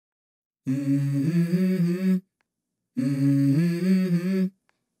Let's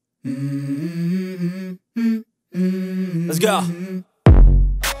go.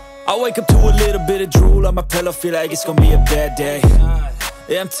 I wake up to a little bit of drool on my pillow, feel like it's gonna be a bad day.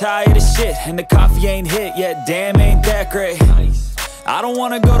 Yeah, I'm tired of shit, and the coffee ain't hit yet, damn, ain't that great. I don't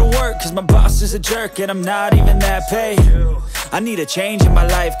wanna go to work, cause my boss is a jerk, and I'm not even that paid. I need a change in my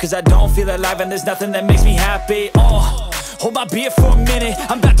life, cause I don't feel alive, and there's nothing that makes me happy. Hold my beer for a minute,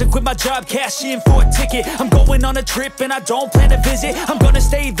 I'm about to quit my job, cash in for a ticket. I'm going on a trip and I don't plan to visit. I'm gonna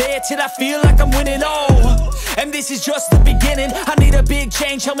stay there till I feel like I'm winning, and this is just the beginning. I need a big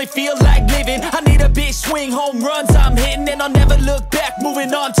change, help me feel like living. I need a big swing, home runs I'm hitting, and I'll never look back,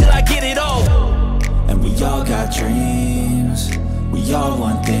 moving on till I get it all. And we all got dreams, we all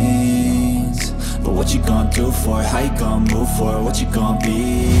want things, but what you gonna do for it? How you gonna move for it? What you gonna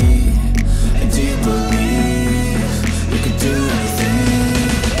be? And do you believe you can do anything?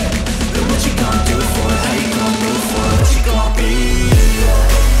 But what you gonna do for it? How you gonna move for it? What you gonna be?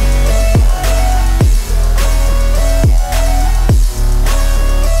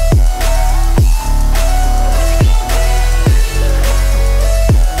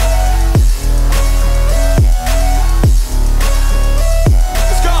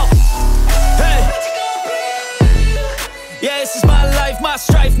 Let's go! Hey! Yeah, this is my life, my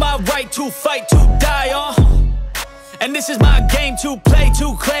strife, my right to fight, to die on. And this is my game to play,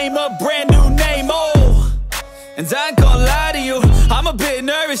 to claim a brand new name, And I ain't gonna lie to you, I'm a bit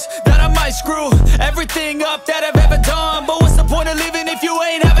nervous that I might screw everything up that I've ever done. But what's the point of living if you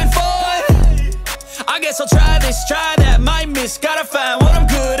ain't having fun? I guess I'll try this, try that, might miss, gotta find what I'm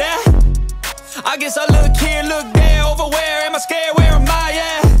good at. I guess I look here, look there, over where am I scared, where am I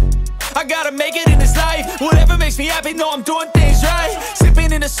at? I gotta make it in this life, whatever makes me happy, know I'm doing things right.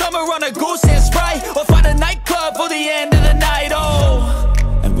 Sipping in the summer on a goose and Sprite, or find a nightclub for the end of the night,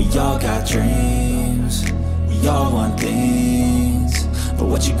 And we all got dreams, we all want things, but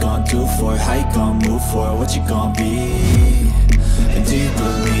what you gonna do for it? How you gonna move for it? What you gonna be? And do you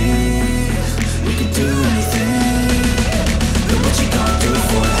believe you can do anything? But what you gonna do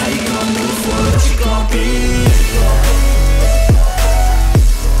for it? How you gonna move for it? What you gonna be?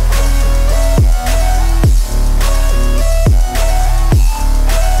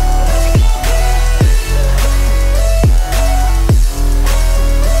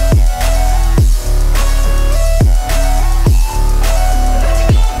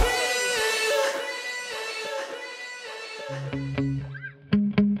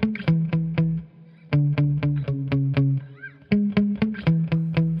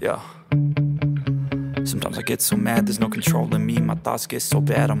 Sometimes I get so mad, there's no controlling me. My thoughts get so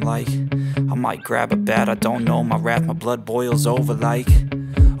bad, I'm like, I might grab a bat, I don't know. My wrath, my blood boils over like,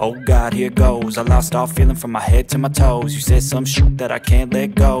 oh God, here goes. I lost all feeling from my head to my toes. You said some shit that I can't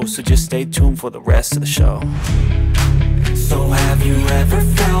let go, so just stay tuned for the rest of the show. So have you ever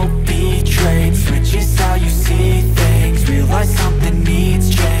felt betrayed? Switches how you see things, realize something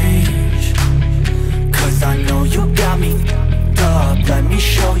needs change. Cause I know you got me